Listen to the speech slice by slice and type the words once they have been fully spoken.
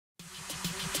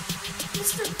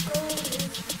Mr.golds.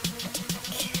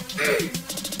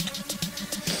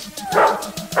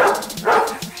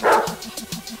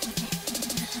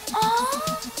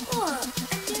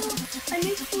 I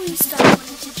knew before stop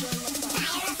wanting to join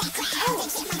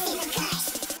the club.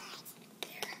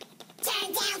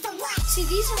 See,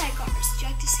 these are my guards. Do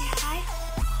you like to say hi?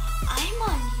 I'm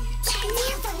on YouTube.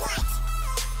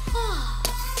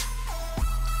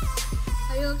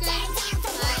 Are you okay?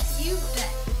 You bet.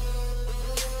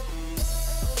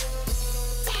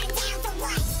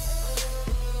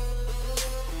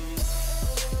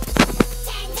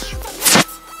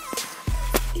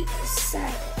 You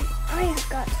decided I have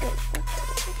got to go to work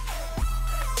today.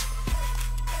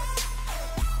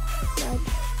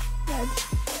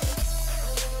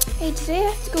 Hey, today I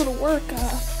have to go to work.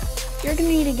 You're gonna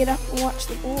need to get up and watch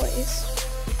the boys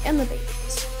and the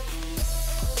babies.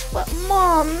 But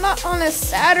Mom, not on a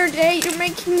Saturday. You're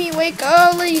making me wake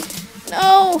early.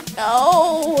 No,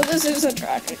 this is a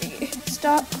tragedy.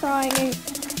 Stop crying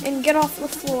and get off the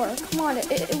floor. Come on,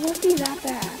 it won't be that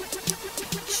bad.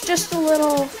 It's just a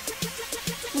little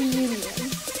reunion.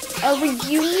 A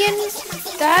reunion?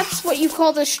 That's what you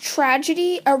call this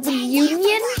tragedy? A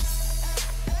reunion?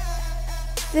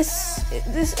 I'm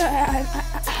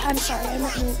sorry, I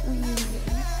meant reunion.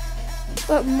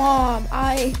 But Mom,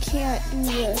 I can't do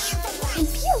this. Hey, be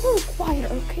a little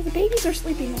quieter, okay? The babies are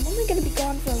sleeping. I'm only gonna be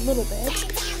gone for a little bit.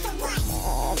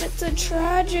 Mom, it's a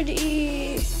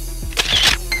tragedy.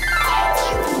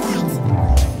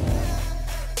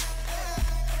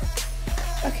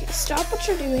 Okay, stop what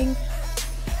you're doing.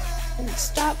 And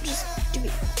stop just doing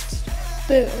it.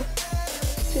 Boo.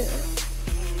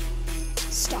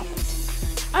 Stop it.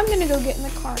 I'm gonna go get in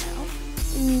the car now.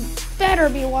 You better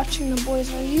be watching the boys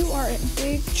or you are in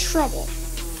big trouble.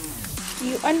 Do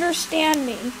you understand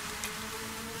me?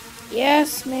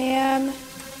 Yes, ma'am.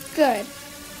 Good.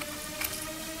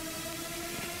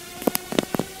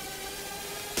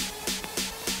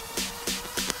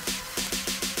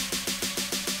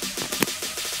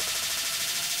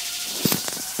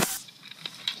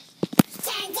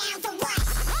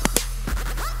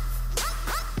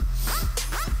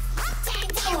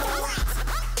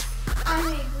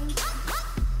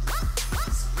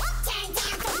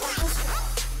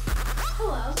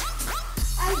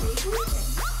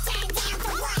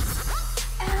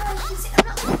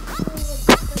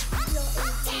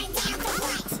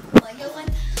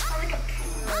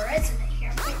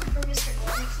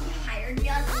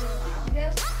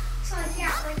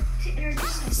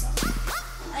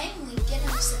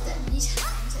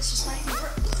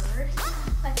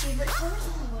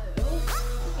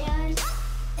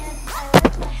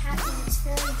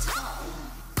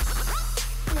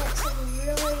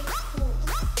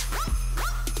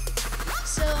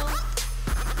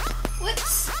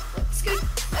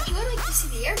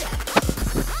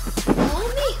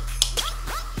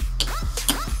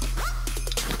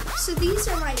 So these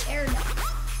are my air duct,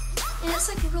 and it's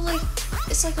like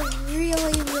a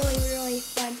really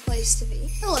fun place to be.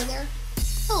 Hello there.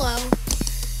 Hello.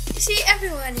 You see,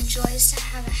 everyone enjoys to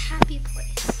have a happy